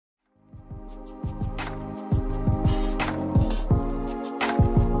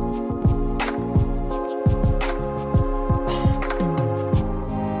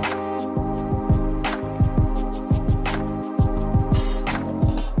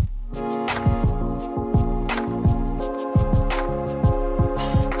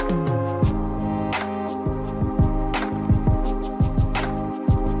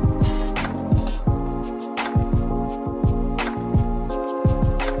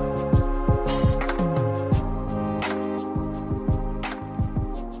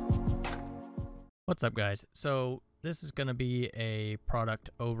What's up, guys? So this is going to be a product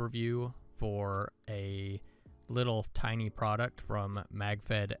overview for a little tiny product from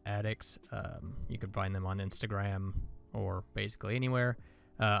MAGFED ADDICTS. You can find them on Instagram or basically anywhere.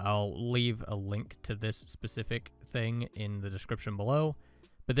 I'll leave a link to this specific thing in the description below.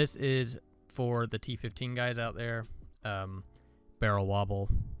 But this is for the T15 guys out there. Barrel wobble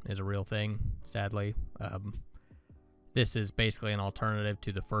is a real thing, sadly. This is basically an alternative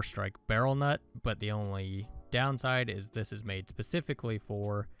to the first strike barrel nut, but the only downside is this is made specifically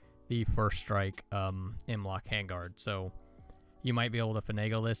for the first strike M-lock handguard. So you might be able to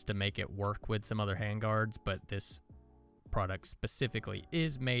finagle this to make it work with some other handguards, but this product specifically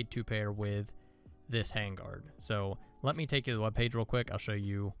is made to pair with this handguard. So let me take you to the webpage real quick. I'll show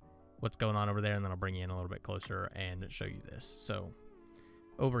you what's going on over there, and then I'll bring you in a little bit closer and show you this. So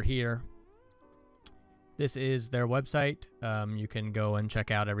over here, this is their website. You can go and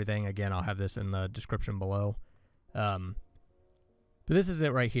check out everything. Again, I'll have this in the description below. But this is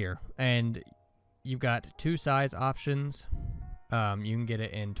it right here. And you've got two size options. You can get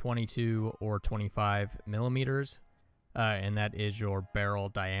it in 22 or 25 millimeters. And that is your barrel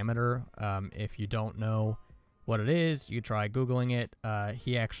diameter. If you don't know what it is, you try Googling it.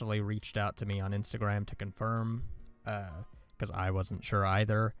 He actually reached out to me on Instagram to confirm, because I wasn't sure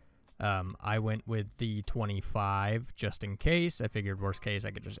either. I went with the 25 just in case. I figured worst case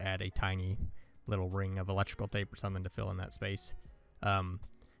I could just add a tiny little ring of electrical tape or something to fill in that space.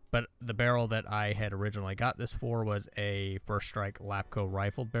 But the barrel that I had originally got this for was a First Strike Lapco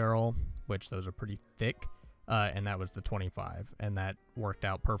rifled barrel, which those are pretty thick, and that was the 25, and that worked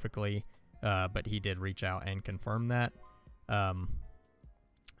out perfectly. But he did reach out and confirm that. I'll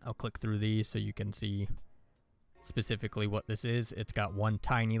click through these so you can see specifically what this is. It's got one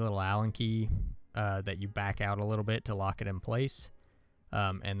tiny little Allen key that you back out a little bit to lock it in place,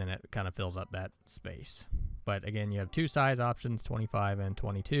 and then it kind of fills up that space. But again, you have two size options, 25 and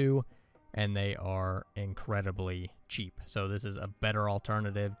 22, and they are incredibly cheap. So this is a better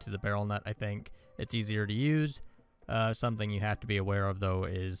alternative to the barrel nut. I think it's easier to use. Something you have to be aware of, though,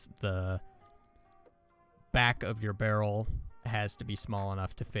 is the back of your barrel has to be small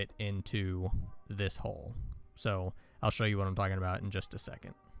enough to fit into this hole. So I'll show you what I'm talking about in just a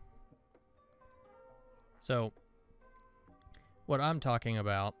second. So what I'm talking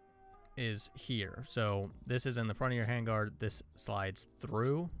about is here. So this is in the front of your handguard. This slides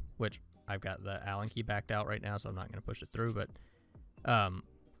through, which I've got the Allen key backed out right now, so I'm not going to push it through. But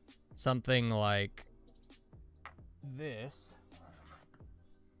something like this,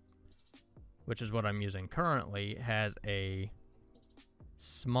 which is what I'm using currently, has a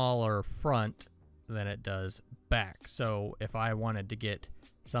smaller front than it does back. So if I wanted to get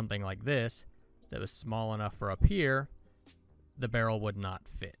something like this that was small enough for up here, the barrel would not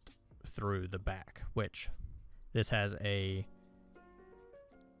fit through the back, which this has a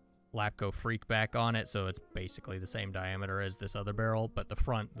Lapco Freak back on it, so it's basically the same diameter as this other barrel, but the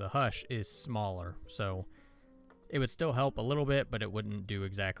front, the hush, is smaller. So it would still help a little bit, but it wouldn't do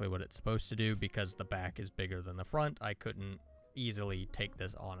exactly what it's supposed to do because the back is bigger than the front. I couldn't easily take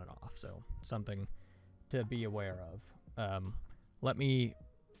this on and off, so something to be aware of. Let me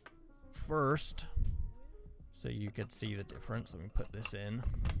first, so you could see the difference, let me put this in.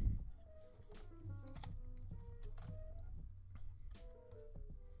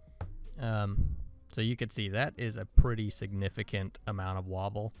 So you could see that is a pretty significant amount of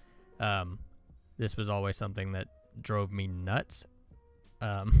wobble. This was always something that drove me nuts.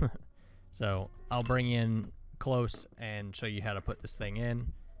 So I'll bring you in close and show you how to put this thing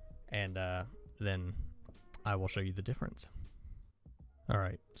in, and then I will show you the difference.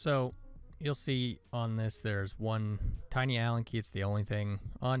 Alright, so you'll see on this there's one tiny Allen key. It's the only thing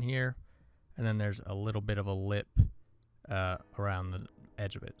on here, and then there's a little bit of a lip around the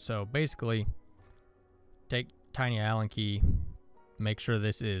edge of it. So basically, take tiny Allen key, make sure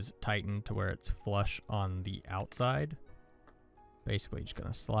this is tightened to where it's flush on the outside. Basically just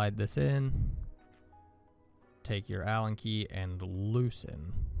gonna slide this in, take your Allen key and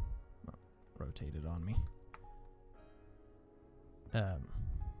loosen. Oh, rotate it on me.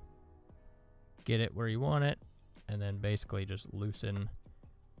 Get it where you want it, and then basically just loosen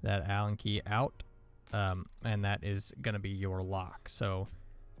that Allen key out, and that is gonna be your lock. So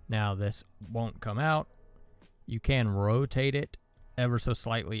now this won't come out. You can rotate it ever so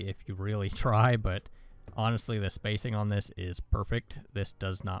slightly if you really try, but honestly the spacing on this is perfect. This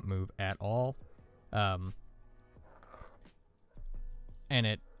does not move at all, and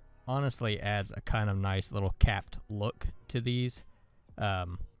it honestly adds a kind of nice little capped look to these.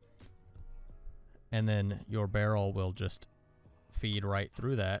 And then your barrel will just feed right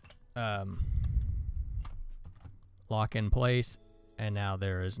through that. lock in place, and now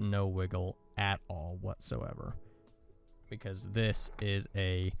there is no wiggle at all whatsoever, because this is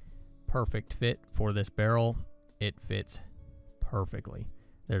a perfect fit for this barrel. It fits perfectly.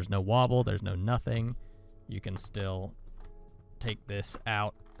 There's no wobble, there's no nothing. You can still take this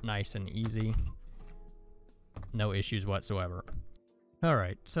out nice and easy. No issues whatsoever.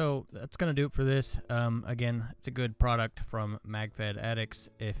 Alright, so that's going to do it for this. Again, it's a good product from MAGFED Addicts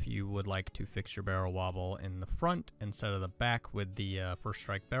if you would like to fix your barrel wobble in the front instead of the back with the First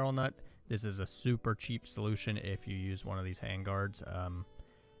Strike barrel nut. This is a super cheap solution if you use one of these handguards.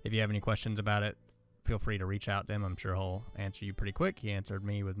 If you have any questions about it, feel free to reach out to him. I'm sure he'll answer you pretty quick. He answered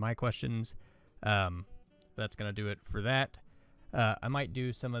me with my questions. That's going to do it for that. I might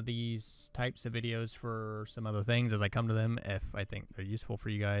do some of these types of videos for some other things as I come to them if I think they're useful for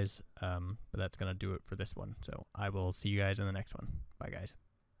you guys. But that's going to do it for this one. So I will see you guys in the next one. Bye, guys.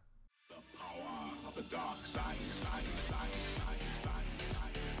 The power of the dark side.